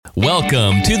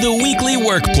Welcome to the Weekly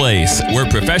Workplace, where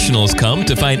professionals come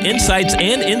to find insights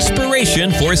and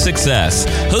inspiration for success.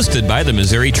 Hosted by the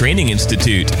Missouri Training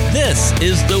Institute, this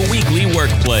is the Weekly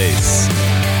Workplace.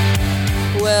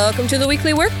 Welcome to the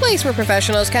Weekly Workplace, where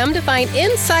professionals come to find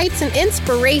insights and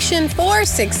inspiration for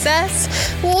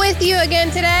success. With you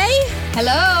again today.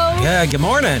 Hello. Yeah, good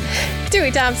morning.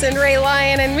 Dewey Thompson, Ray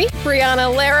Lyon, and me,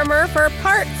 Brianna Larimer, for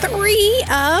part 3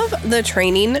 of the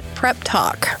Training Prep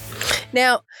Talk.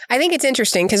 Now, I think it's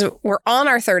interesting because we're on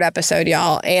our 3rd episode,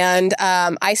 y'all, and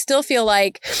I still feel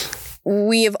like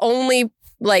we have only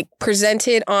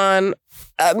presented on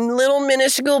a little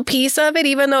minuscule piece of it,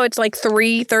 even though it's like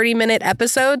 3 30-minute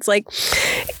episodes.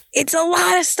 It's a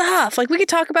lot of stuff. We could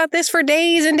talk about this for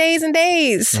days and days and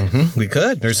days. Mm-hmm. We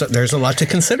could. There's a lot to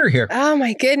consider here. Oh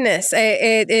my goodness.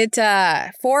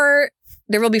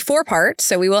 There will be 4 parts,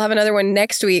 so we will have another one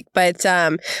next week. But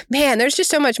man, there's just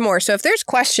so much more. So if there's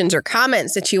questions or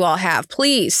comments that you all have,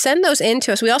 please send those in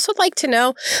to us. We also like to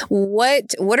know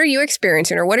what are you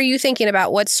experiencing, or what are you thinking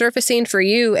about what's surfacing for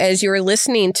you as you're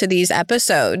listening to these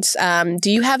episodes.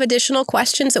 Do you have additional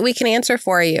questions that we can answer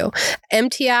for you?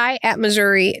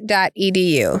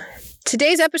 mti@missouri.edu.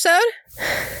 Today's episode,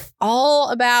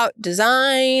 all about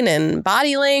design and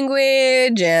body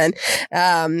language and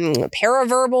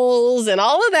paraverbals and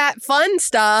all of that fun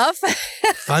stuff.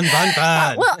 Fun.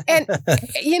 Well, and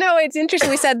it's interesting.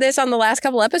 We said this on the last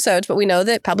couple episodes, but we know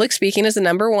that public speaking is the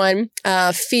number one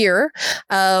fear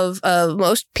of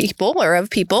most people or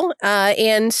of people.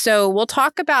 And so we'll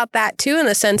talk about that too, in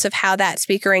the sense of how that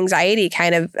speaker anxiety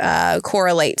kind of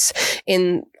correlates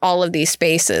in all of these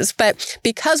spaces. But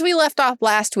because we left off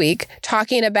last week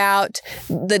talking about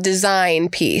the design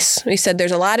piece, we said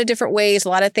there's a lot of different ways, a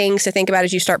lot of things to think about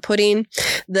as you start putting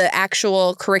the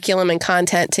actual curriculum and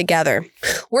content together.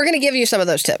 We're going to give you some of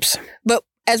those tips. But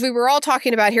as we were all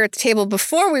talking about here at the table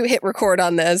before we hit record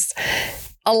on this,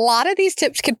 a lot of these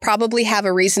tips could probably have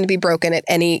a reason to be broken at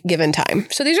any given time.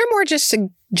 So these are more just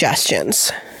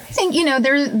suggestions. I think,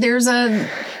 there's a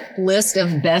list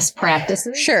of best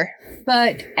practices. Sure.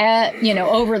 But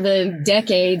over the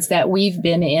decades that we've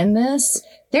been in this,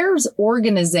 there's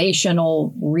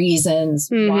organizational reasons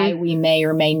why we may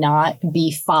or may not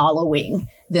be following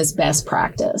this best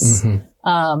practice.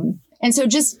 Mm-hmm. And so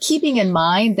just keeping in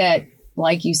mind that,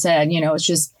 like you said, it's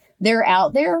just they're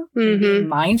out there, being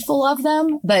mindful of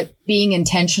them, but being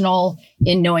intentional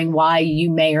in knowing why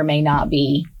you may or may not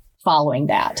be following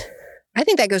that. I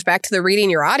think that goes back to the reading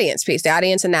your audience piece, the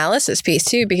audience analysis piece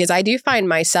too, because I do find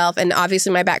myself, and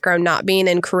obviously my background not being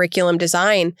in curriculum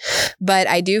design, but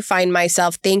I do find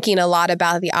myself thinking a lot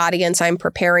about the audience I'm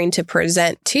preparing to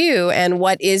present to and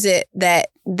what is it that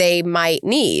they might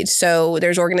need. So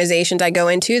there's organizations I go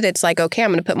into that's like, okay,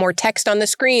 I'm going to put more text on the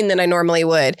screen than I normally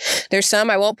would. There's some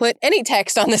I won't put any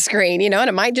text on the screen, and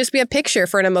it might just be a picture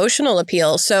for an emotional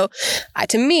appeal. So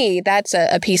to me, that's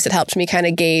a piece that helps me kind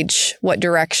of gauge what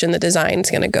direction the design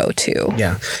is going to go to.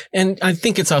 Yeah. And I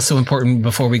think it's also important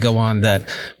before we go on that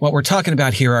what we're talking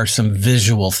about here are some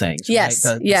visual things. Yes.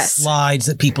 Right? Yes. The slides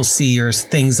that people see, or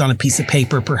things on a piece of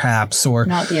paper, perhaps, or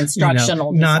not the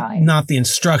instructional design. Not the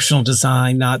instructional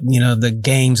design. Not, the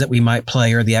games that we might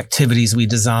play or the activities we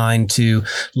design to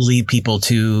lead people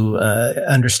to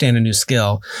understand a new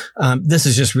skill. This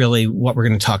is just really what we're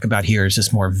going to talk about here is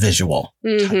just more visual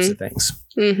types of things.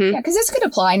 Mm-hmm. Yeah, because this could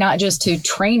apply not just to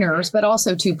trainers, but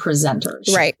also to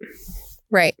presenters.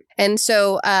 Right. And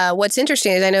so what's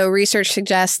interesting is I know research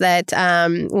suggests that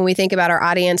when we think about our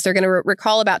audience, they're going to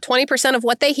recall about 20% of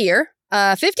what they hear,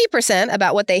 50%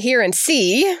 about what they hear and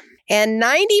see, and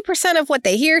 90% of what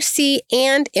they hear, see,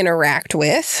 and interact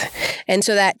with. And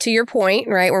so that, to your point,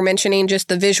 right, we're mentioning just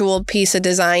the visual piece of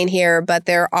design here, but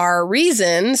there are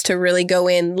reasons to really go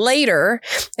in later.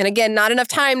 And again, not enough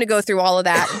time to go through all of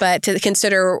that, but to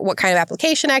consider what kind of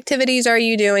application activities are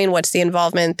you doing? What's the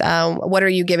involvement? What are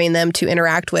you giving them to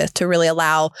interact with to really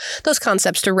allow those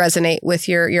concepts to resonate with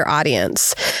your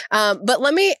audience? But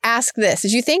let me ask this.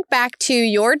 As you think back to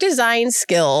your design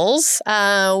skills,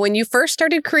 when you first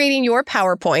started creating your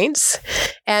PowerPoints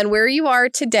and where you are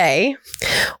today,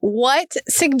 what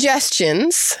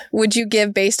suggestions would you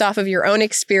give based off of your own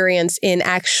experience in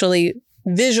actually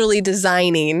visually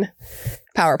designing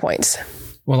PowerPoints?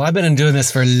 Well, I've been doing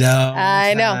this for a long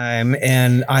time,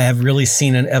 and I have really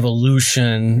seen an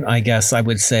evolution, I guess I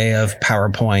would say, of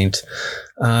PowerPoint.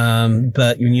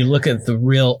 But when you look at the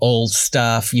real old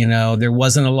stuff, there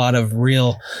wasn't a lot of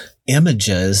real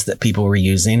images that people were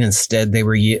using. Instead, they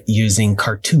were using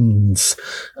cartoons,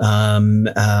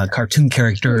 cartoon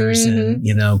characters, and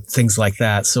things like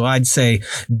that. So I'd say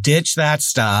ditch that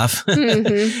stuff,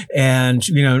 and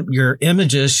your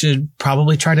images should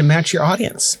probably try to match your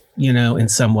audience, in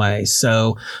some way.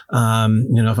 So,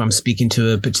 if I'm speaking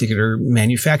to a particular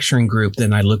manufacturing group,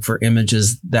 then I look for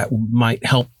images that might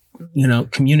help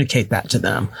communicate that to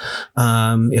them.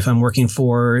 If I'm working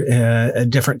for a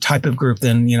different type of group,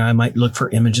 then, I might look for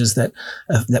images that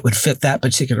would fit that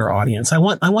particular audience. I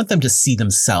want them to see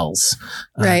themselves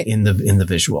in the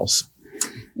visuals.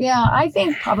 Yeah, I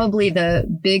think probably the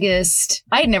biggest,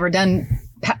 I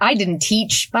didn't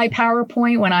teach by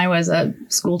PowerPoint when I was a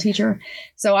school teacher.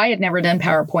 So I had never done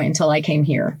PowerPoint until I came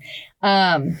here.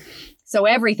 So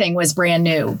everything was brand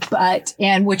new,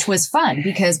 which was fun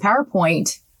because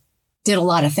PowerPoint did a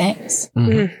lot of things.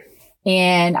 Mm-hmm.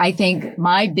 And I think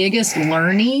my biggest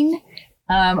learning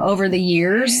over the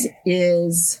years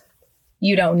is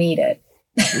you don't need it.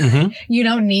 Mm-hmm. You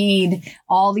don't need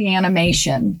all the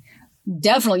animation.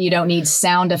 Definitely, you don't need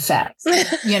sound effects.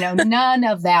 None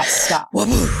of that stuff.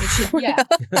 Breaking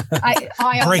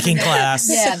glass.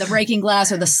 Yeah, the breaking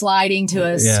glass or the sliding to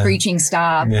a screeching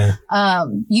stop. Yeah.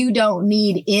 You don't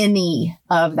need any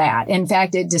of that. In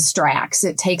fact, it distracts.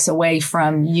 It takes away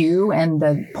from you and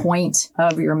the point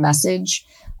of your message.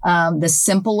 The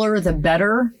simpler, the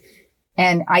better.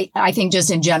 And I think just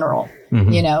in general,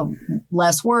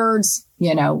 less words,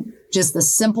 just the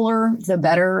simpler, the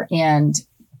better. And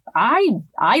I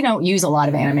don't use a lot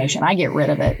of animation. I get rid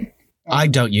of it. I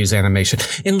don't use animation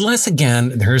unless,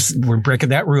 again, we're breaking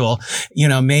that rule.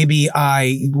 Maybe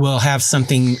I will have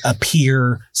something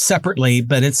appear separately,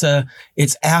 but it's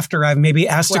after I've maybe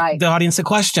asked the audience a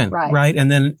question, right?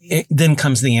 And then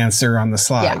comes the answer on the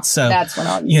slide. Yeah, so that's when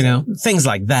I'll use things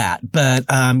like that. But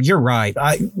you're right.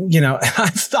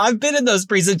 I've been in those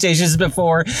presentations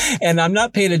before, and I'm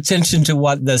not paying attention to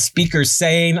what the speaker's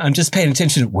saying. I'm just paying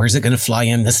attention to where's it going to fly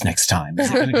in this next time. Is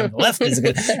it going to go to the left? Is it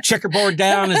going to checkerboard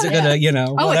down? Is it going to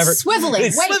whatever. It's swiveling.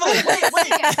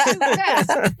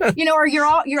 Wait. Or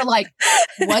you're like,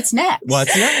 what's next?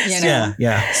 What's next?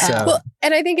 Yeah. So.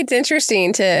 And I think it's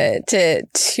interesting to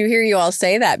hear you all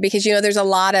say that because, there's a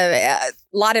lot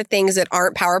of things that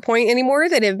aren't PowerPoint anymore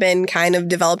that have been kind of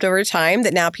developed over time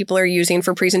that now people are using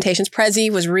for presentations.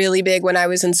 Prezi was really big when I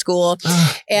was in school.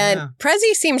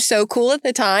 Prezi seemed so cool at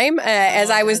the time as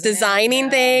I was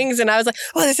designing things. And I was like,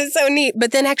 oh, this is so neat.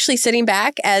 But then actually sitting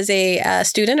back as a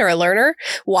student or a learner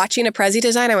watching a Prezi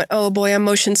design, I went, oh boy, I'm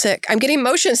motion sick. I'm getting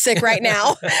motion sick right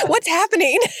now. What's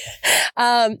happening?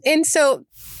 And so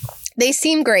they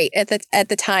seem great at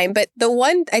the time, but the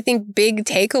one, I think, big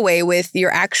takeaway with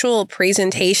your actual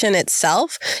presentation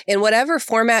itself in whatever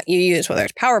format you use, whether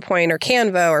it's PowerPoint or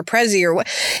Canva or Prezi or what,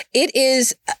 it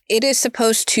is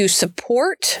supposed to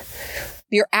support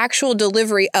your actual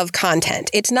delivery of content.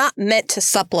 It's not meant to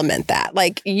supplement that.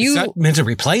 It's not meant to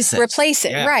replace it. Replace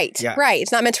it, right.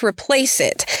 It's not meant to replace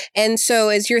it. And so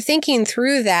as you're thinking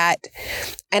through that,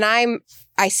 and I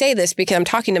say this because I'm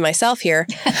talking to myself here,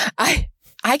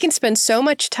 I can spend so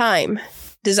much time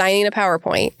designing a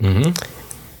PowerPoint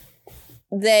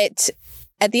that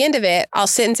at the end of it, I'll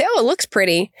sit and say, oh, it looks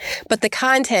pretty, but the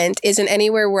content isn't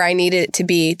anywhere where I need it to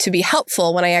be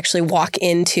helpful when I actually walk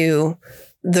into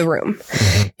the room.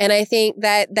 Mm-hmm. And I think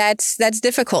that's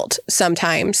difficult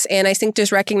sometimes. And I think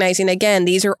just recognizing, again,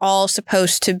 these are all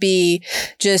supposed to be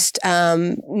just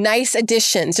nice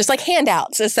additions, just like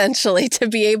handouts, essentially, to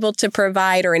be able to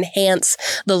provide or enhance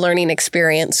the learning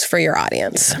experience for your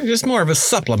audience. Just more of a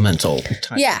supplemental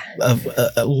type of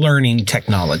learning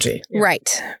technology.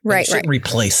 Right. It shouldn't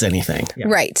replace anything. Yeah.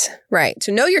 Right.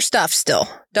 So know your stuff still.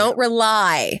 Don't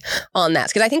rely on that.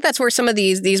 Because I think that's where some of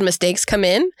these mistakes come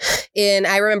in. And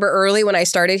I remember early when I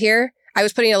started here, I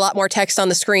was putting a lot more text on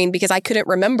the screen because I couldn't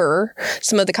remember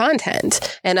some of the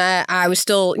content. And I was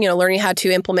still, learning how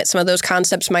to implement some of those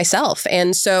concepts myself.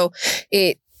 And so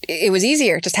it was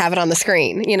easier just have it on the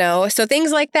screen, So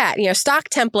things like that, stock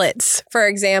templates, for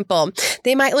example,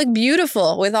 they might look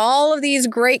beautiful with all of these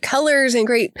great colors and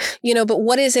great, but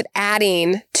what is it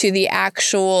adding to the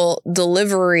actual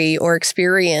delivery or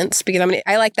experience? Because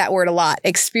I like that word a lot,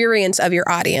 experience of your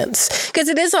audience, because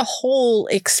it is a whole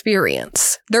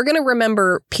experience. They're going to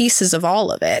remember pieces of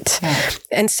all of it. Yeah.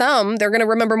 And some they're going to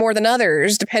remember more than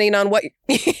others, depending on what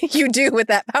you do with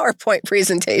that PowerPoint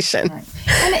presentation. Right.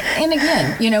 And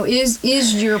again,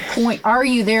 is your point, are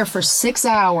you there for 6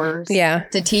 hours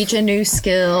to teach a new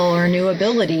skill or new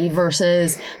ability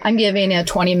versus I'm giving a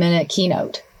 20-minute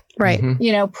keynote? Right.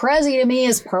 Prezi to me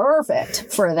is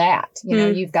perfect for that.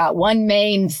 You've got one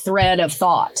main thread of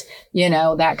thought,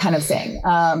 that kind of thing.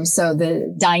 So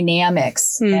the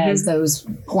dynamics as those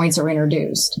points are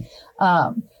introduced.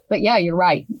 But yeah, you're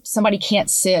right. Somebody can't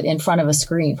sit in front of a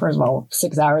screen. First of all,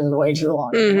 6 hours is way too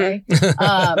long anyway,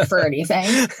 for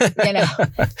anything,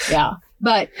 Yeah.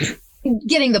 But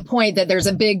getting the point that there's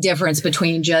a big difference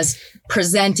between just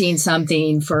presenting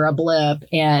something for a blip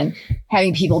and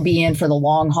having people be in for the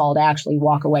long haul to actually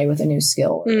walk away with a new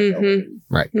skill.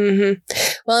 Right.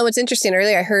 Well, and what's interesting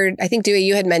earlier, I think Dewey,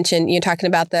 you had mentioned, talking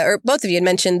about both of you had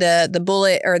mentioned the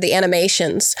bullet or the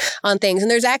animations on things.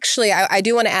 And there's actually, I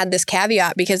do want to add this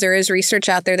caveat because there is research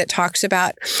out there that talks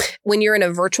about when you're in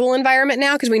a virtual environment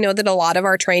now, because we know that a lot of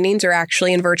our trainings are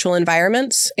actually in virtual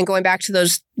environments. And going back to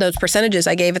those percentages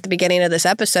I gave at the beginning of this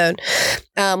episode,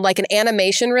 like an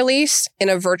animation release in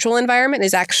a virtual environment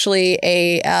is actually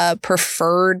a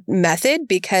preferred method,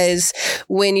 because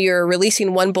when you're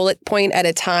releasing one bullet point at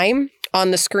a time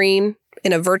on the screen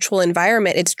in a virtual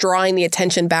environment, it's drawing the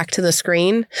attention back to the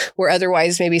screen, where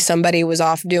otherwise maybe somebody was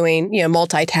off doing,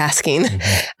 multitasking.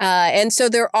 And so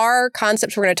there are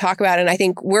concepts we're going to talk about. And I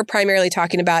think we're primarily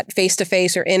talking about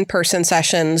face-to-face or in-person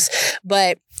sessions,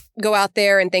 but go out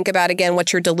there and think about, again,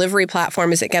 what's your delivery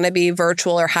platform? Is it going to be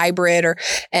virtual or hybrid,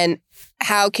 and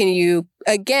how can you,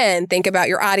 again, think about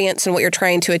your audience and what you're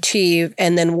trying to achieve,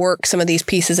 and then work some of these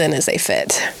pieces in as they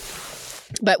fit?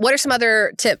 But what are some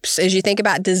other tips as you think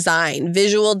about design,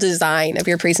 visual design of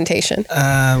your presentation?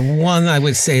 One I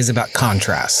would say is about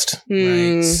contrast,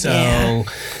 right? So,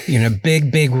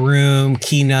 big room,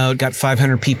 keynote, got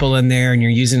 500 people in there, and you're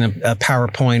using a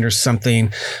PowerPoint or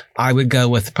something. I would go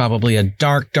with probably a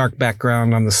dark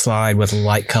background on the slide with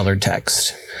light colored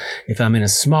text. If I'm in a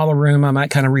smaller room, I might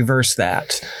kind of reverse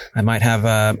that. I might have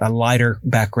a lighter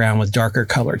background with darker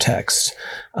color text.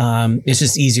 It's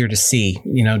just easier to see,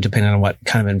 depending on what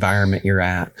kind of environment you're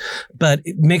at. But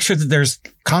make sure that there's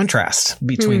contrast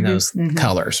between those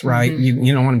colors, right?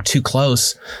 You don't want them too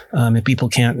close if people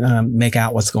can't make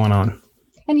out what's going on.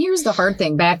 And here's the hard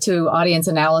thing, back to audience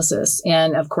analysis.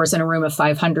 And of course, in a room of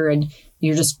 500,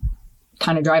 you're just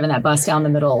kind of driving that bus down the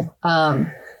middle.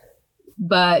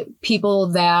 But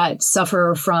people that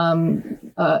suffer from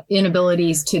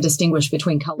inabilities to distinguish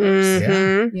between colors,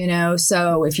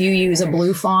 so if you use a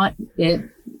blue font, it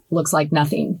looks like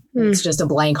nothing. It's just a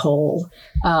blank hole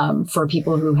for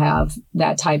people who have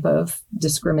that type of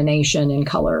discrimination in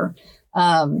color.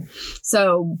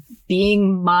 So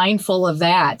being mindful of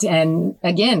that, and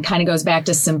again, kind of goes back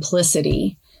to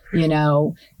simplicity.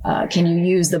 Can you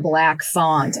use the black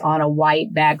font on a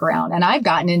white background? And I've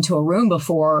gotten into a room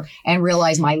before and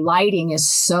realized my lighting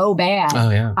is so bad. Oh,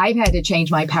 yeah. I've had to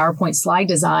change my PowerPoint slide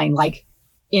design like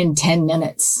in 10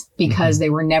 minutes because they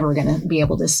were never going to be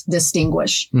able to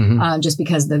distinguish just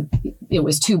because it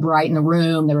was too bright in the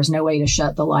room. There was no way to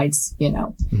shut the lights,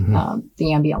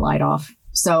 the ambient light off.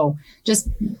 So just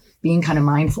being kind of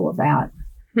mindful of that.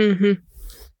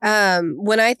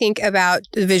 When I think about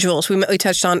the visuals we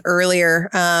touched on earlier,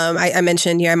 I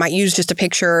mentioned, I might use just a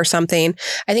picture or something.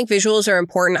 I think visuals are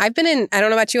important. I don't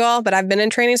know about you all, but I've been in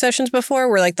training sessions before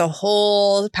where like the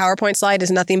whole PowerPoint slide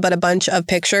is nothing but a bunch of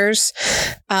pictures.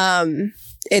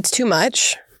 It's too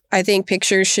much. I think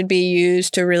pictures should be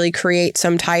used to really create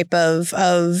some type of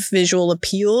visual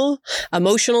appeal,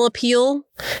 emotional appeal,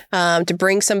 to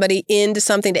bring somebody into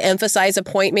something, to emphasize a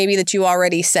point maybe that you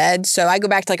already said. So I go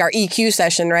back to like our EQ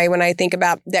session, right? When I think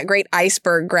about that great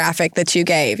iceberg graphic that you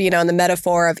gave, and the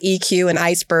metaphor of EQ and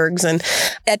icebergs, and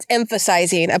that's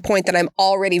emphasizing a point that I'm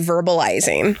already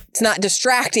verbalizing. It's not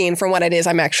distracting from what it is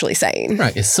I'm actually saying.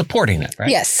 Right. It's supporting it, right?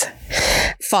 Yes.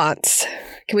 Fonts.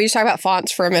 Can we just talk about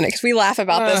fonts for a minute? Because we laugh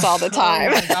about this all the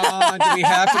time. Oh my God, do we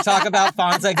have to talk about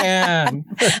fonts again?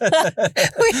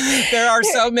 There are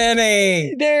so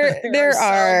many. There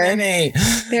are. So many.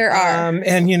 There are.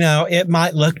 And, it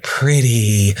might look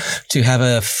pretty to have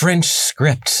a French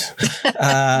script,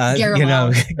 all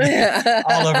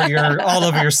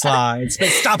over your slides. But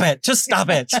stop it. Just stop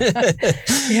it.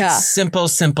 Yeah. Simple,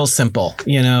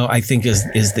 I think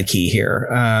is the key here.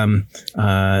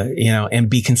 And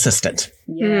be consistent.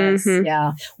 Yes.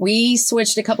 Yeah. We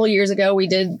switched a couple of years ago. We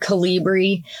did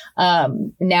Calibri.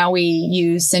 Now we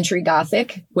use Century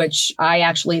Gothic, which I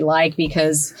actually like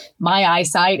because my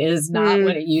eyesight is not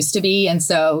what it used to be. And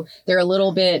so they're a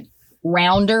little bit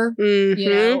rounder,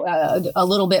 a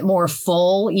little bit more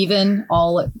full, even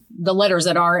all the letters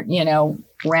that aren't,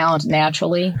 round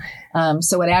naturally.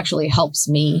 So it actually helps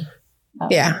me.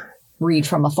 read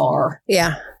from afar.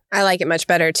 Yeah. I like it much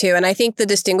better too. And I think the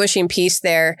distinguishing piece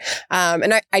there,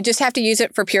 and I just have to use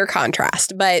it for pure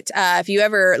contrast, but if you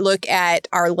ever look at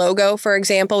our logo, for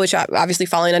example, which obviously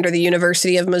falling under the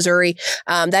University of Missouri,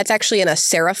 that's actually in a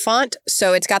serif font.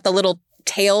 So it's got the little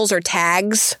tails or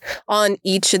tags on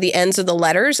each of the ends of the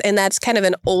letters. And that's kind of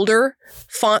an older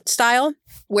font style.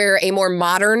 Where a more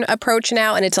modern approach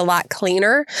now, and it's a lot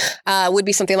cleaner, would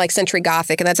be something like Century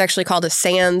Gothic, and that's actually called a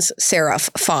sans serif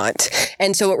font.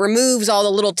 And so it removes all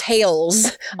the little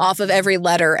tails off of every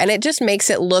letter, and it just makes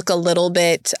it look a little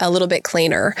bit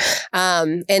cleaner.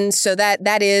 And so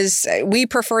that is, we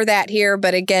prefer that here,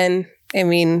 but again, I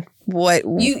mean,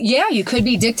 you could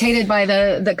be dictated by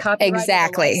the copyright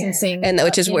exactly, licensing, and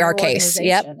which is our case.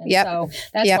 Yep. So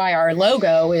that's why our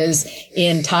logo is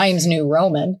in Times New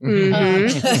Roman.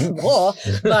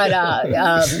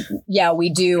 But we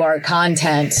do our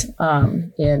content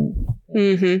in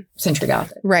Century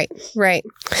Gothic. Right.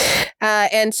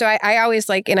 And so I always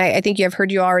like, and I think I've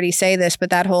heard you already say this, but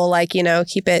that whole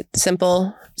keep it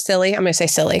simple, silly. I'm going to say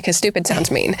silly because stupid sounds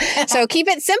mean. So keep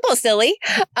it simple, silly.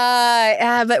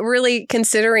 But really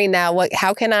considering now,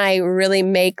 how can I really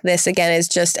make this again as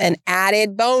just an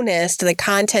added bonus to the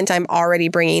content I'm already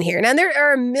bringing here? Now, there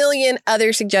are a million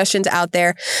other suggestions out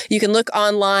there. You can look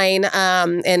online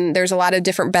and there's a lot of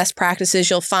different best practices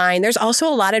you'll find. There's also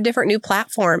a lot of different new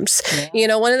platforms.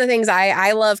 Yeah. One of the things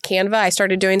I love Canva. I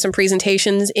started doing some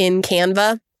presentations in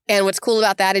Canva. And what's cool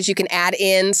about that is you can add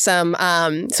in some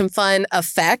fun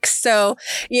effects. So,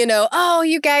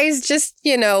 you guys just,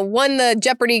 won the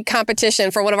Jeopardy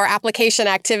competition for one of our application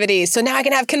activities. So now I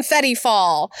can have confetti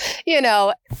fall.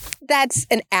 That's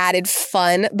an added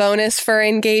fun bonus for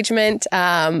engagement.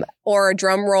 Or a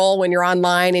drum roll when you're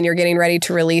online and you're getting ready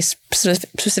to release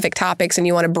specific topics and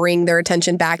you want to bring their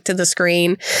attention back to the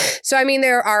screen. So, I mean,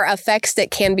 there are effects that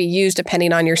can be used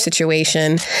depending on your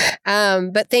situation.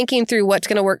 But thinking through what's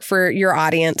going to work for your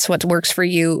audience, what works for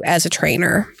you as a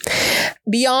trainer.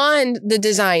 Beyond the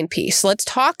design piece, let's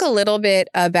talk a little bit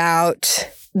about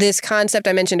this concept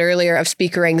I mentioned earlier of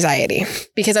speaker anxiety,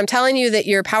 because I'm telling you that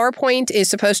your PowerPoint is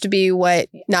supposed to be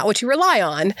not what you rely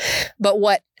on, but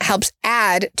what helps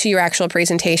add to your actual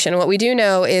presentation. What we do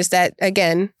know is that,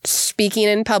 again, speaking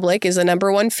in public is the number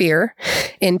one fear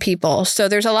in people. So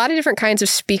there's a lot of different kinds of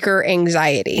speaker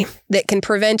anxiety that can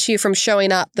prevent you from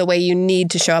showing up the way you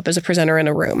need to show up as a presenter in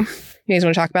a room. You guys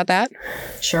want to talk about that?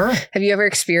 Sure. Have you ever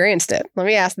experienced it? Let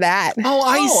me ask that.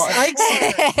 I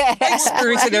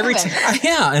experience it every time.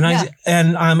 Yeah,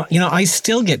 I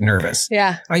still get nervous.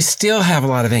 Yeah, I still have a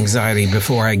lot of anxiety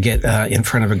before I get in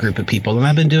front of a group of people, and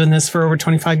I've been doing this for over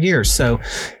 25 years. So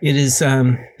it is,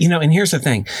 and here's the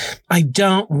thing: I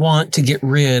don't want to get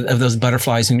rid of those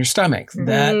butterflies in your stomach.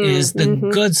 That is the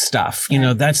good stuff.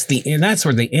 That's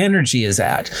where the energy is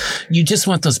at. You just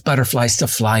want those butterflies to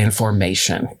fly in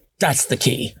formation. That's the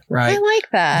key, right? I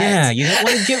like that. Yeah, you don't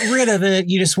want to get rid of it.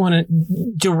 You just want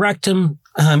to direct them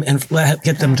and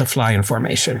get them to fly in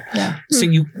formation. Yeah. So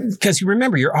because you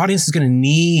remember, your audience is going to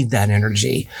need that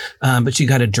energy, but you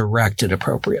got to direct it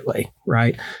appropriately,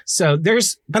 right? So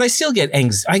but I still get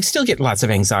lots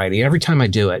of anxiety every time I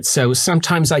do it. So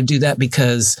sometimes I do that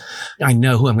because I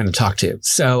know who I'm going to talk to.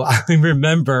 So I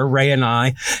remember Ray and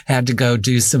I had to go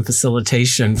do some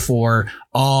facilitation for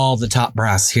all the top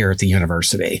brass here at the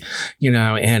university,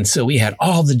 and so we had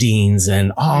all the deans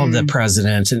and all the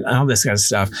presidents and all this kind of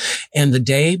stuff. And the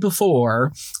day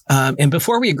before, and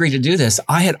before we agreed to do this,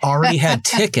 I had already had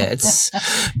tickets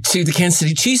to the Kansas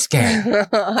City Chiefs game.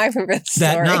 I remember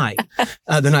that night,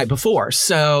 the night before.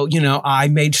 So, I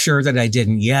made sure that I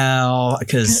didn't yell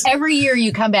because every year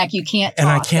you come back, you can't talk. And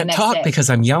I can't talk because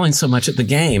I'm yelling so much at the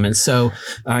game. And so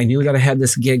I knew that I had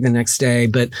this gig the next day,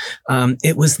 but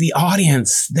it was the audience.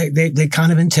 They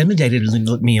kind of intimidated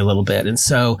me a little bit. And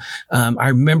so I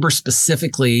remember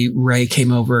specifically Ray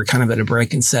came over kind of at a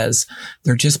break and says,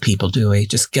 "They're just people, Dewey.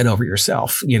 Just get over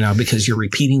yourself, because you're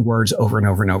repeating words over and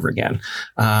over and over again."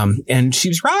 And she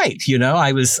was right.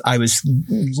 I was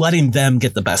letting them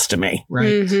get the best of me.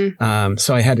 Right. Mm-hmm.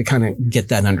 So I had to kind of get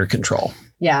that under control.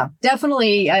 Yeah,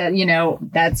 definitely.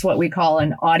 That's what we call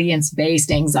an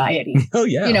audience-based anxiety. Oh,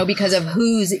 yeah. Because of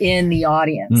who's in the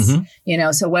audience.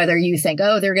 Mm-hmm. So whether you think,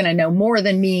 they're going to know more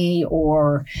than me,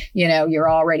 or, you're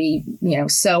already,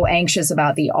 so anxious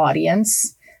about the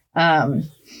audience. I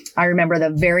remember the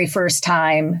very first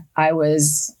time I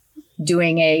was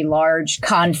doing a large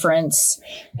conference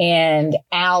and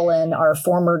Alan, our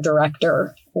former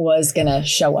director, was going to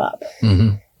show up.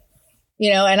 Mm-hmm.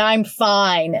 And I'm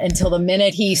fine until the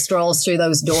minute he strolls through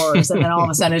those doors. And then all of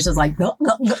a sudden it's just like,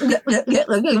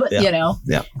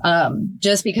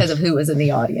 just because of who was in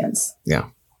the audience. Yeah.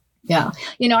 Yeah.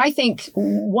 I think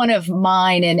one of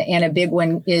mine and a big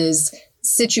one is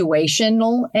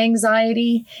situational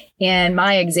anxiety. And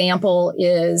my example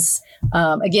is,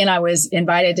 again, I was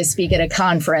invited to speak at a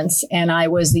conference, and I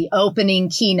was the opening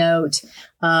keynote,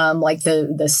 like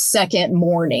the second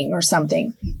morning or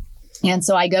something. And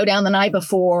so I go down the night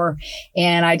before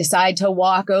and I decide to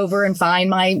walk over and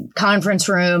find my conference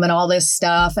room and all this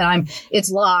stuff. And it's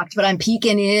locked, but I'm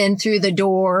peeking in through the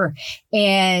door,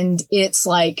 and it's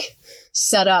like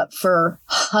set up for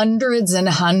hundreds and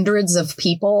hundreds of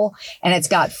people. And it's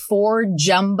got 4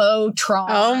 Jumbotron.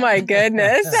 Oh my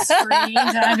goodness. Screens.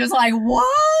 And I'm just like,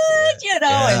 what?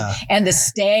 Yeah. And the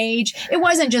stage, it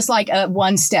wasn't just like a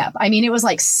one step. I mean, it was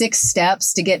like 6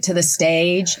 steps to get to the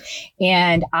stage.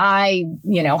 And I,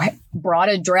 brought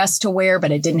a dress to wear,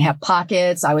 but it didn't have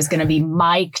pockets. I was going to be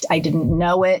mic'd. I didn't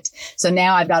know it. So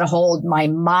now I've got to hold my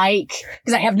mic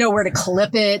because I have nowhere to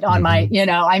clip it on my,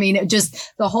 it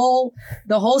just the whole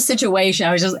situation.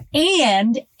 I was just,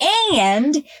 and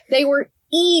they were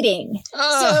eating.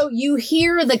 So you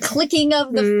hear the clicking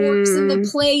of the forks and the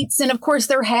plates. And of course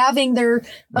they're having their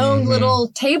own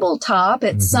little tabletop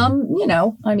at some,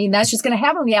 that's just going to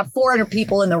happen when you have 400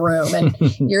 people in the room and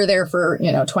you're there for,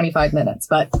 25 minutes.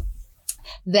 But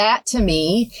that to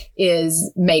me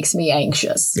makes me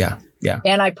anxious. Yeah. Yeah.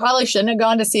 And I probably shouldn't have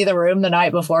gone to see the room the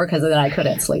night before, because then I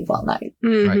couldn't sleep all night.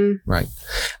 Right.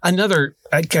 Another,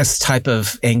 I guess, type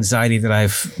of anxiety that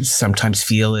I've sometimes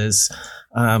feel is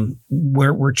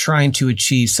we're trying to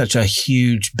achieve such a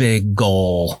huge, big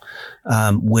goal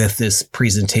with this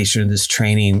presentation, this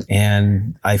training,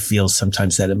 and I feel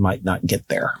sometimes that it might not get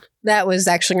there. That was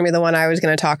actually going to be the one I was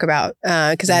going to talk about,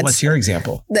 because that's what's your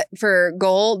example for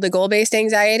the goal-based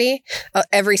anxiety.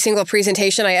 Every single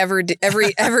presentation I ever do.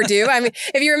 I mean,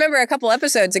 if you remember a couple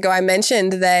episodes ago, I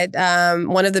mentioned that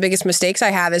one of the biggest mistakes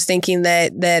I have is thinking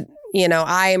that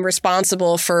I am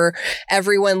responsible for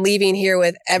everyone leaving here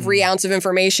with every ounce of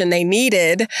information they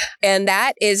needed. And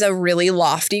that is a really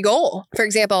lofty goal. For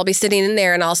example, I'll be sitting in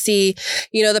there and I'll see,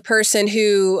 the person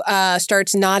who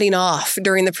starts nodding off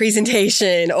during the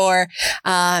presentation, or,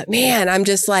 I'm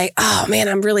just like, oh man,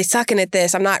 I'm really sucking at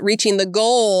this. I'm not reaching the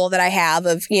goal that I have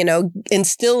of,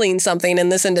 instilling something in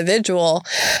this individual.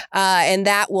 And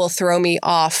that will throw me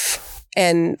off.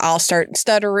 And I'll start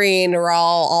stuttering, or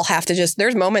I'll have to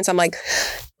there's moments I'm like,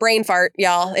 brain fart,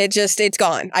 y'all. It's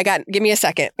gone. Give me a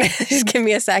second. Just give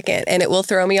me a second, and it will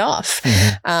throw me off.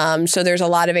 So there's a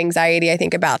lot of anxiety, I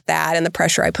think, about that, and the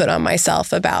pressure I put on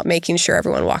myself about making sure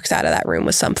everyone walks out of that room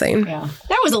with something. Yeah.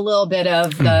 That was a little bit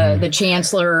of the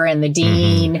chancellor and the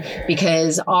dean,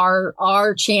 because our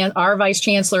vice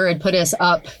chancellor had put us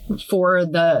up for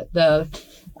the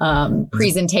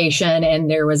presentation, and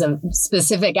there was a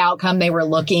specific outcome they were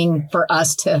looking for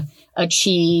us to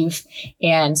achieve.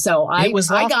 And so I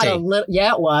got a little,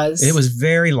 it was. It was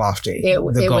very lofty. It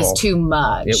was too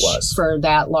much. It was. For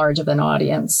that large of an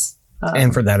audience.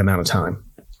 And for that amount of time.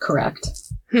 Correct.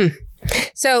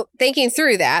 So thinking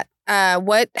through that,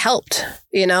 what helped?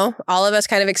 All of us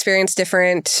kind of experience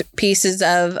different pieces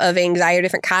of anxiety,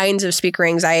 different kinds of speaker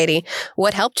anxiety.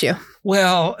 What helped you?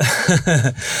 Well,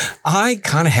 I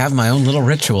kind of have my own little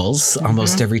rituals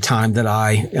almost every time that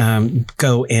I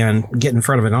go and get in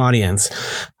front of an audience.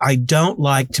 I don't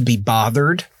like to be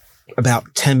bothered about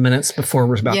 10 minutes before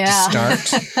we're about to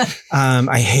start.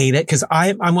 I hate it because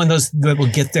I'm one of those that will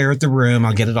get there at the room.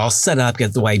 I'll get it all set up,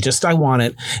 get the way just I want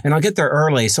it. And I'll get there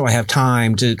early so I have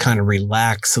time to kind of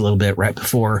relax a little bit right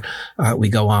before we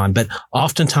go on. But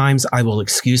oftentimes I will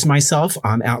excuse myself.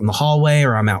 I'm out in the hallway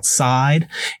or I'm outside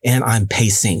and I'm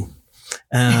pacing.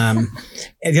 And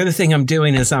the other thing I'm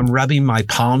doing is I'm rubbing my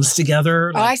palms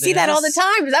together. I see that all the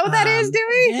time. Is that what that is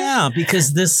doing? Yeah,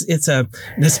 because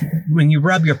when you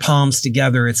rub your palms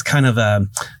together, it's kind of a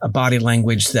body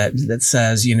language that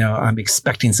says, I'm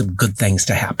expecting some good things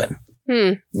to happen.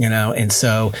 And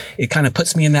so it kind of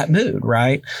puts me in that mood,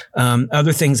 right?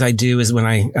 Other things I do is when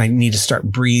I need to start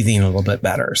breathing a little bit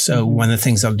better. So one of the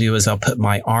things I'll do is I'll put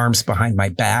my arms behind my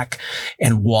back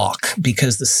and walk,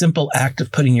 because the simple act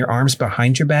of putting your arms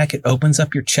behind your back, it opens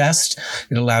up your chest.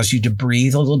 It allows you to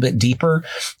breathe a little bit deeper.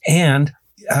 And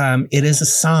it is a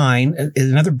sign,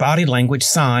 another body language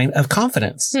sign of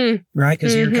confidence, right?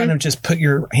 Because you're kind of just put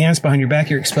your hands behind your back,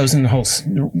 you're exposing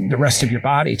the rest of your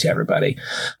body to everybody.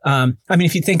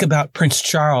 If you think about Prince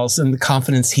Charles and the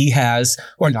confidence he has,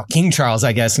 or now King Charles,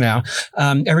 I guess now,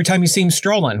 every time you see him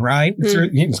strolling, right?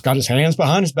 He's got his hands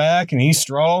behind his back and he's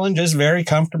strolling just very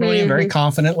comfortably and very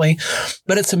confidently.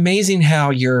 But it's amazing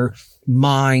how your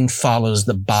mind follows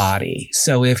the body.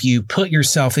 So if you put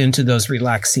yourself into those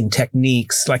relaxing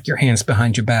techniques, like your hands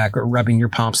behind your back or rubbing your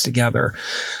palms together,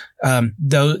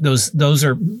 those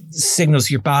are signals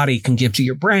your body can give to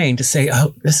your brain to say,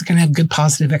 oh, this is going to have good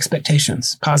positive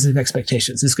expectations.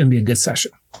 This is going to be a good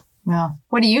session. Well,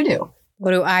 what do you do?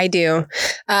 What do I do?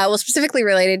 Well, specifically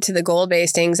related to the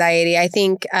goal-based anxiety, I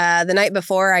think the night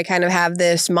before I kind of have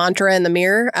this mantra in the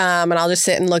mirror, and I'll just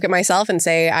sit and look at myself and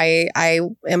say, I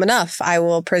am enough. I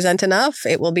will present enough.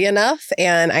 It will be enough,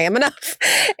 and I am enough.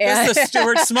 That's the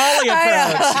Stuart Smalley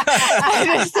approach.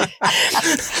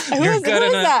 You're good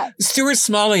enough. That? Stuart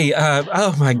Smalley.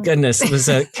 Oh my goodness, it was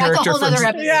a character from other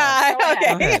episode.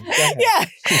 Yeah. Okay. Yeah.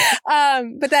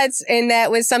 But that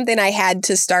was something I had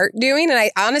to start doing, and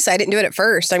I didn't do it at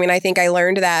first. I mean, I think I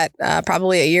learned that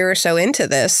probably a year or so into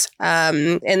this.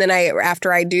 And then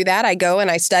after I do that, I go and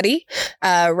I study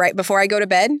right before I go to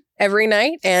bed every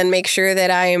night and make sure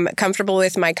that I'm comfortable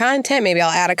with my content. Maybe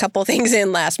I'll add a couple things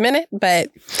in last minute,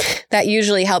 but that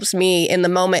usually helps me in the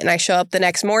moment. And I show up the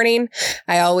next morning.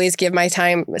 I always give my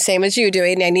time, same as you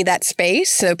doing. I need that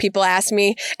space. So people ask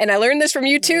me, and I learned this from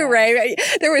you too, Ray.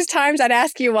 There was times I'd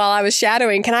ask you while I was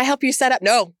shadowing, can I help you set up?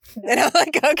 No. And I'm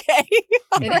like, okay.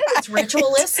 It is. It's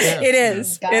ritualistic. It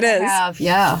is. It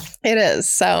is. It is.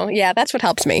 So yeah, that's what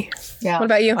helps me. Yeah. What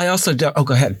about you? I also do. Oh,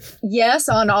 go ahead. Yes.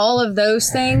 On all of those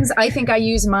things, I think I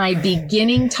use my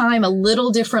beginning time a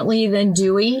little differently than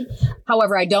Dewey.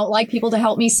 However, I don't like people to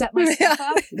help me set my stuff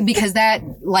up because that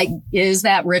is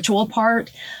that ritual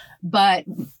part. But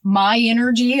my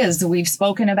energy, as we've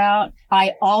spoken about,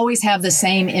 I always have the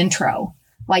same intro.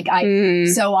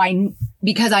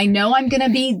 Because I know I'm going to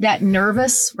be that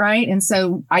nervous, right? And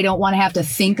so I don't want to have to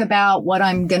think about what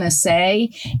I'm going to say,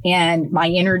 and my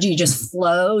energy just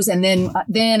flows. And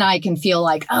then I can feel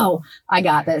like, oh, I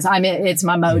got this. It's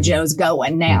my mojo's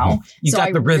going now. You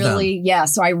got the rhythm.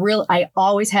 I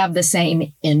always have the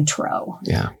same intro.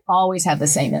 Yeah. Always have the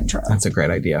same intro. That's a great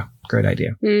idea. Great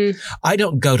idea. I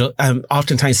don't go to,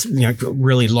 oftentimes,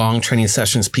 really long training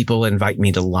sessions, people invite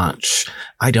me to lunch.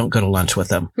 I don't go to lunch with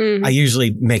them. I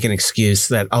usually make an excuse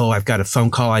that, I've got a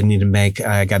phone call I need to make.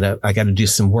 I got to do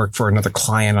some work for another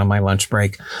client on my lunch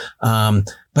break. But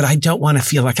I don't want to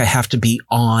feel like I have to be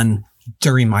on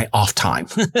during my off time.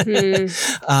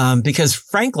 Because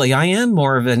frankly, I am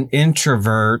more of an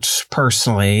introvert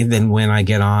personally than when I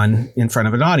get on in front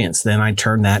of an audience. Then I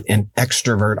turn that an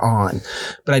extrovert on,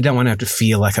 but I don't want to have to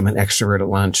feel like I'm an extrovert at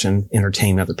lunch and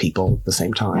entertain other people at the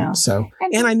same time. Yeah. So,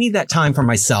 and I need that time for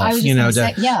myself,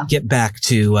 to get back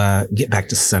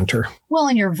to center. Well,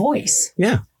 and your voice.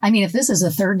 Yeah. I mean, if this is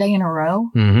a third day in a row,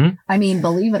 I mean,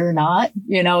 believe it or not,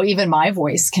 even my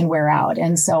voice can wear out.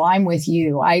 And so I'm with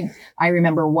you. I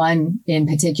remember one in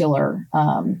particular,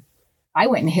 I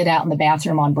went and hid out in the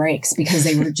bathroom on breaks because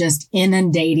they were just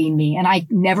inundating me and I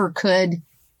never could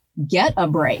get a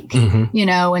break,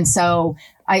 and so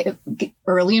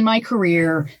early in my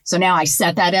career. So now I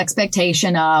set that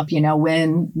expectation up,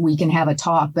 when we can have a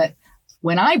talk, but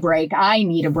when I break, I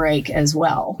need a break as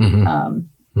well.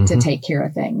 To take care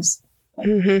of things.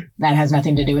 That has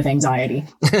nothing to do with anxiety.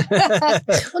 Well,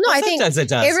 no, I think it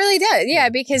does. It really does. Yeah,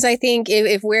 because I think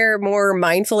if we're more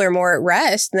mindful or more at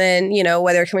rest, then,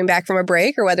 whether it's coming back from a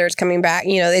break or whether it's coming back,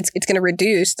 it's going to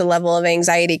reduce the level of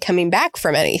anxiety coming back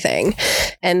from anything.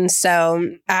 And so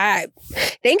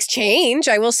things change.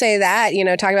 I will say that,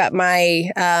 talking about my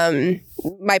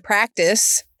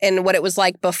practice and what it was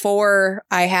like before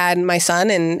I had my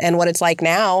son and what it's like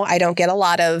now, I don't get a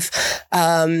lot of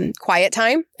quiet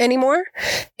time anymore.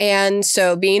 And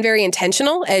so being very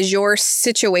intentional as your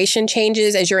situation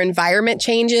changes, as your environment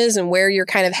changes and where you're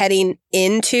kind of heading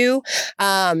into,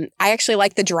 I actually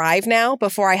like the drive now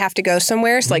before I have to go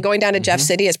somewhere. So like going down to Jeff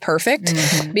City is perfect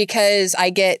because I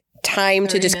get time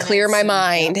to just clear my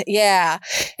mind. Yeah.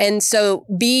 And so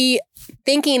be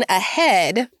thinking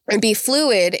ahead and be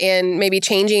fluid and maybe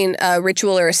changing a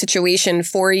ritual or a situation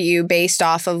for you based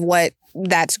off of what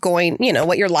that's going,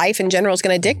 what your life in general is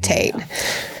going to dictate.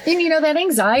 And, that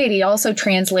anxiety also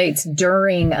translates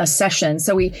during a session.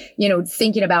 So we,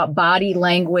 thinking about body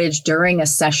language during a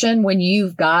session, when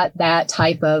you've got that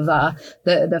type of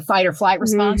the fight or flight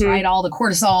response, right? All the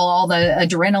cortisol, all the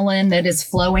adrenaline that is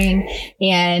flowing.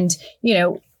 And,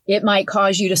 it might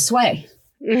cause you to sway.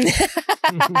 Ray,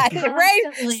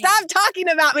 stop talking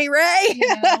about me, Ray.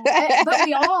 But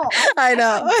we all, I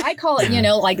know. I call it,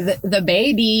 like the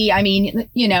baby. I mean,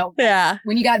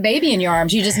 when you got a baby in your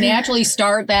arms, you just naturally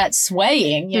start that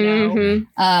swaying,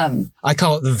 I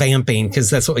call it the vamping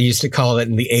because that's what we used to call it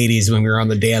in the 80s when we were on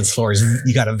the dance floors.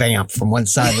 You got to vamp from one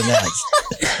side to the next.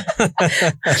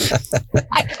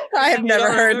 I have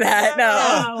never heard that.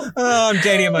 No. Oh, I'm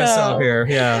dating myself here.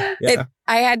 Yeah.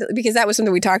 I had, because that was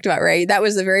something we talked about, right? That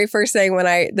was the very first thing when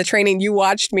the training you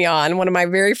watched me on, one of my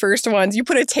very first ones, you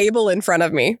put a table in front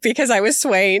of me because I was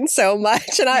swaying so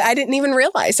much and I didn't even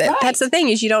realize it. Right. That's the thing,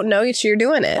 is you don't know you're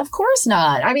doing it. Of course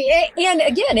not. I mean, and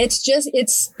again, it's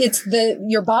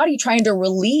your body trying to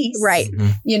release, right?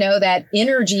 That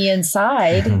energy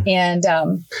inside. And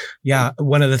yeah,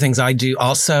 one of the things I do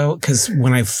also, because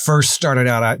when I first started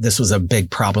out, this was a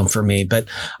big problem for me, but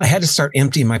I had to start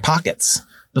emptying my pockets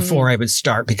before I would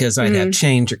start, because I'd have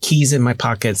change or keys in my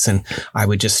pockets and I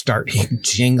would just start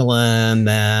jingling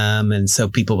them. And so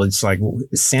people would just like,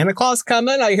 is Santa Claus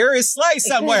coming? I hear his sleigh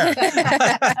somewhere. Oh,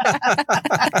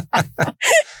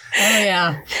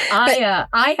 yeah.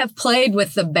 I have played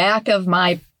with the back of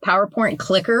my PowerPoint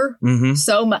clicker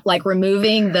so much, like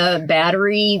removing the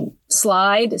battery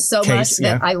slide so much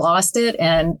that I lost it.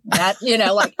 And that,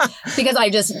 because I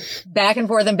just back and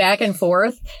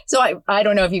forth. So I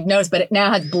don't know if you've noticed, but it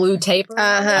now has blue tape.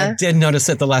 I did notice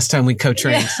it the last time we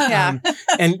co-trained. Yeah.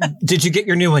 And did you get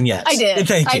your new one yet? I did.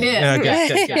 Thank you. I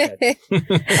did. Good.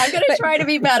 I'm going to try to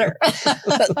be better.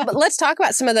 but let's talk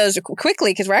about some of those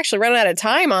quickly, because we're actually running out of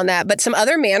time on that. But some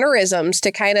other mannerisms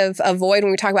to kind of avoid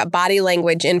when we talk about body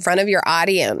language in front of your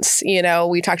audience.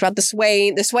 We talked about the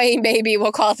swaying baby.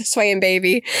 We'll call it the swaying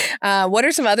baby. What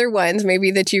are some other ones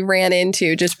maybe that you ran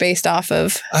into just based off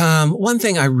of? One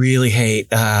thing I really hate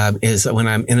is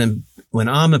when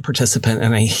I'm a participant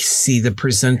and I see the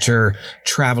presenter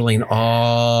traveling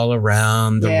all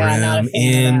around the room,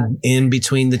 in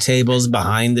between the tables,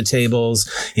 behind the tables,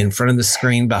 in front of the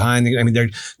screen,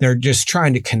 they're just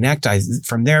trying to connect.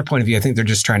 From their point of view, I think they're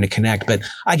just trying to connect, but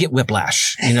I get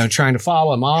whiplash, trying to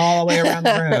follow them all the way around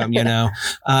the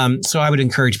room, So I would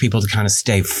encourage people to kind of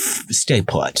stay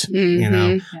put,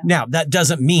 Now, that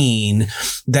doesn't mean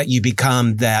that you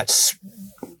become that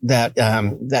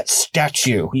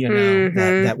statue,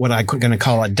 that what I'm going to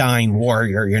call a dying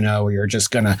warrior, where you're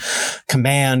just going to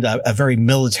command a very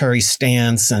military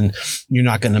stance and you're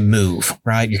not going to move,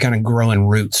 right? You're kind of growing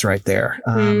roots right there.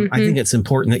 I think it's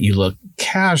important that you look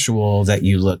casual, that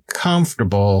you look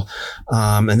comfortable,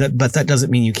 but that doesn't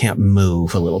mean you can't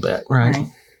move a little bit, right?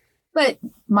 But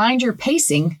mind your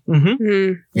pacing,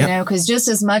 because just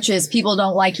as much as people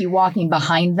don't like you walking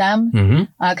behind them,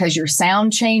 because your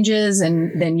sound changes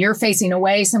and then you're facing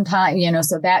away sometimes,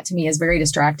 so that to me is very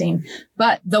distracting.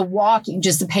 But the walking,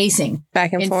 just the pacing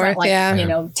back and forth,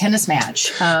 tennis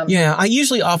match. I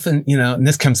usually often, and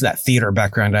this comes to that theater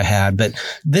background I had, but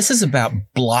this is about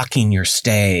blocking your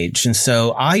stage. And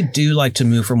so I do like to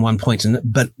move from one point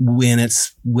but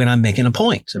when I'm making a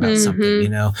point about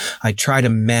something, I try to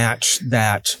match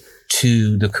that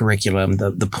to the curriculum,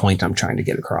 the point I'm trying to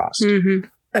get across.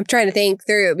 I'm trying to think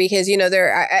through because,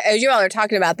 as you all are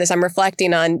talking about this, I'm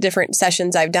reflecting on different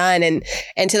sessions I've done. And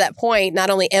to that point, not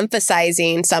only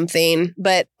emphasizing something,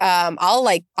 but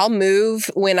I'll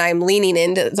move when I'm leaning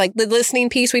into like the listening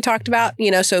piece we talked about,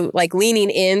 so like leaning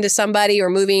into somebody or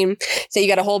moving, say you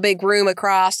got a whole big room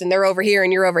across and they're over here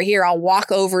and you're over here. I'll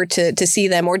walk over to see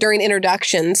them. Or during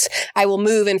introductions, I will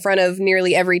move in front of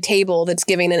nearly every table that's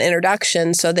giving an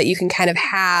introduction so that you can kind of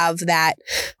have that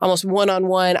almost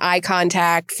one-on-one eye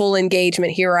contact, full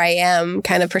engagement, here I am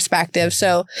kind of perspective.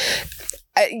 So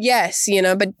yes,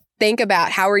 but think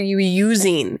about how are you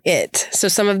using it? So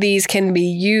some of these can be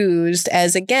used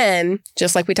as, again,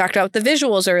 just like we talked about with the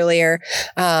visuals earlier,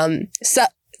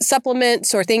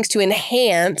 supplements or things to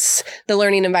enhance the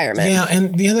learning environment. Yeah.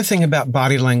 And the other thing about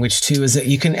body language too is that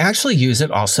you can actually use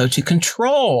it also to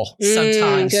control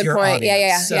sometimes good your point.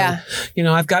 audience. Yeah.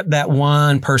 I've got that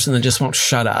one person that just won't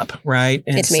shut up, right?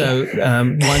 And it's me.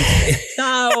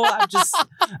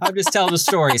 I'm just telling the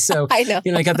story. So I know.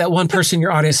 You got that one person in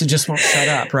your audience that just won't shut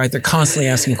up, right? They're constantly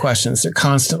asking questions. They're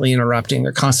constantly interrupting.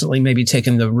 They're constantly maybe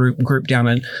taking the group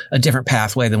down a different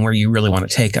pathway than where you really want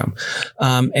to take them.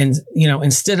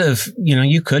 Instead of,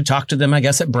 you could talk to them, I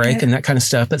guess, at break and that kind of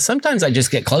stuff. But sometimes I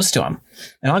just get close to them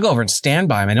and I'll go over and stand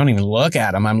by them. I don't even look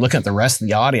at them. I'm looking at the rest of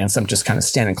the audience. I'm just kind of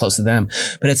standing close to them.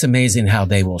 But it's amazing how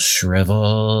they will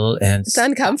shrivel and it's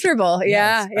uncomfortable.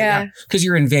 Yeah. Because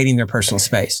you're invading their personal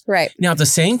space. Right. Now, at the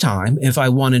same time, if I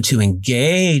wanted to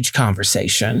engage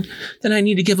conversation, then I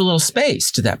need to give a little space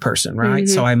to that person, right?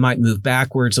 So I might move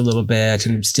backwards a little bit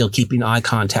and still keeping eye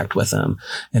contact with them.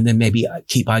 And then maybe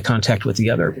keep eye contact with the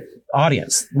other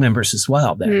audience members as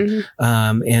well then.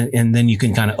 And then you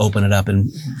can kind of open it up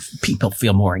and people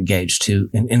feel more engaged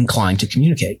and inclined to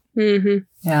communicate.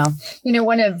 Yeah.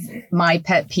 One of my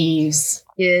pet peeves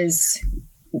is,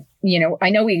 I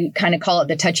know we kind of call it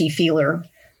the touchy feeler,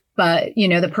 but,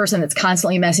 the person that's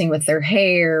constantly messing with their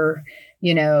hair,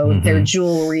 their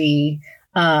jewelry,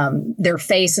 their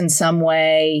face in some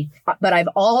way. But I've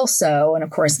also, and of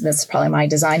course, this is probably my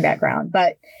design background,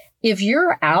 but if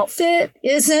your outfit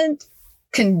isn't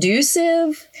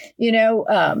conducive,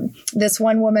 this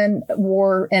one woman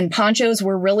wore, and ponchos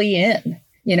were really in,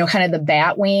 kind of the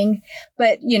bat wing.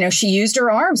 But, she used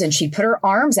her arms and she put her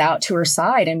arms out to her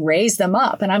side and raised them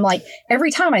up. And I'm like,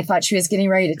 every time I thought she was getting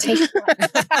ready to take one,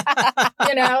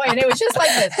 and it was just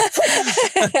like this,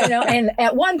 and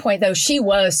at one point though, she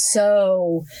was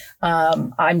so,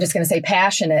 I'm just going to say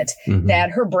passionate that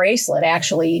her bracelet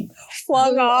actually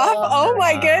flung off. Oh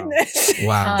my goodness.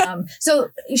 Wow. So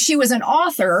she was an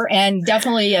author and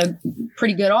definitely a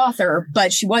pretty good author,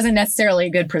 but she wasn't necessarily a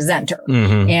good presenter.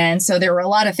 And so there were a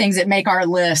lot of things that make our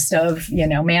list of,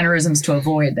 mannerisms to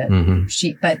avoid that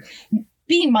but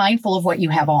being mindful of what you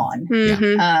have on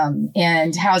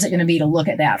and how is it going to be to look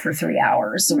at that for 3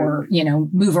 hours or,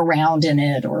 move around in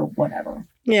it or whatever.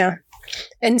 Yeah.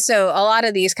 And so a lot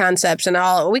of these concepts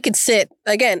we could sit,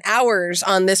 again, hours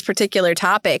on this particular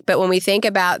topic. But when we think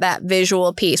about that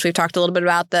visual piece, we've talked a little bit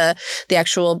about the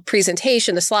actual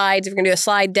presentation, the slides. If we're going to do a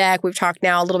slide deck, we've talked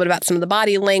now a little bit about some of the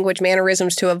body language,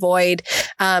 mannerisms to avoid.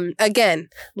 Again,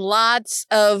 lots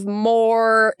of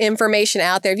more information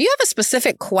out there. If you have a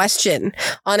specific question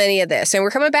on any of this, and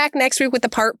we're coming back next week with the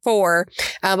part 4,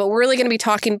 but we're really going to be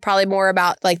talking probably more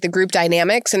about like the group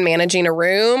dynamics and managing a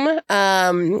room.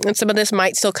 And some of this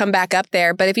might still come back up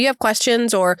there. But if you have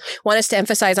questions or want us to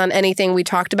emphasize on anything we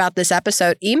talked about this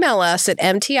episode, email us at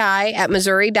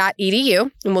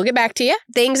mti@missouri.edu and we'll get back to you.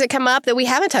 Things that come up that we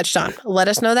haven't touched on, let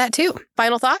us know that too.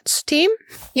 Final thoughts, team?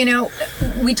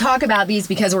 We talk about these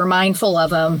because we're mindful of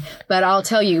them, but I'll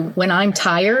tell you, when I'm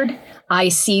tired, I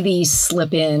see these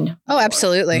slip in. Oh,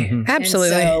 absolutely.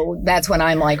 Absolutely. And so that's when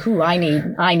I'm like, ooh, I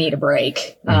need a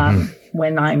break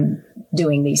when I'm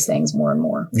doing these things more and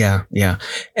more. Yeah. Yeah.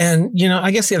 And,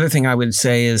 I guess the other thing I would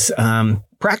say is,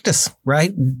 practice,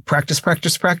 right? Practice.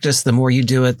 The more you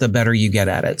do it, the better you get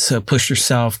at it. So push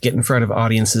yourself, get in front of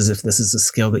audiences. If this is a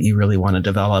skill that you really want to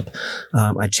develop,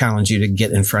 I challenge you to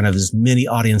get in front of as many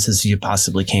audiences as you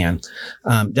possibly can.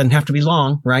 Doesn't have to be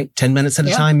long, right? 10 minutes at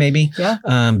a time, maybe. Yeah.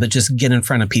 But just get in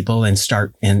front of people and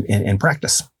start and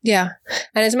practice. Yeah.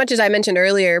 And as much as I mentioned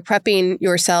earlier, prepping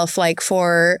yourself like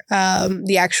for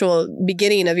the actual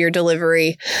beginning of your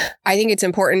delivery, I think it's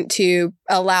important to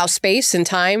allow space and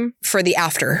time for the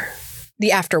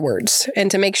afterwards,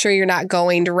 and to make sure you're not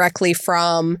going directly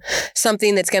from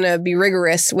something that's going to be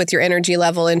rigorous with your energy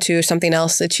level into something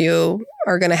else that you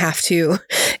are going to have to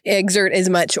exert as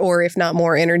much or if not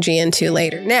more energy into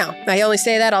later. Now, I only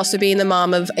say that also being the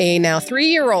mom of a now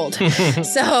 3-year-old.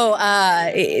 So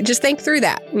just think through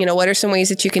that. What are some ways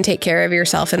that you can take care of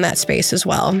yourself in that space as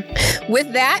well?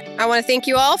 With that, I want to thank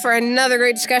you all for another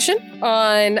great discussion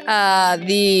on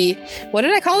what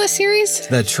did I call this series?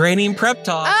 The Training Prep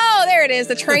Talk. Oh, there it is.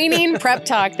 The Training Prep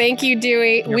Talk. Thank you,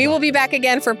 Dewey. We will be back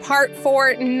again for part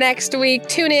 4 next week.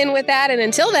 Tune in with that. And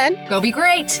until then, go be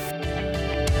great.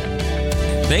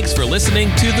 Thanks for listening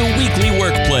to The Weekly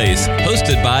Workplace,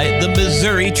 hosted by the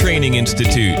Missouri Training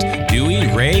Institute. Dewey,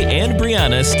 Ray, and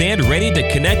Brianna stand ready to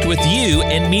connect with you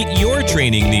and meet your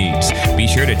training needs. Be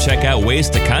sure to check out ways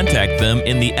to contact them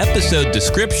in the episode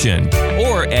description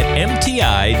or at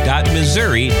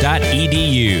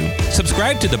mti.missouri.edu.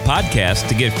 Subscribe to the podcast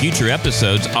to get future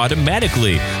episodes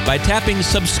automatically by tapping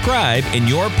subscribe in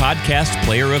your podcast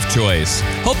player of choice.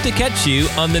 Hope to catch you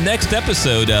on the next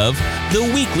episode of The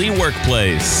Weekly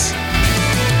Workplace.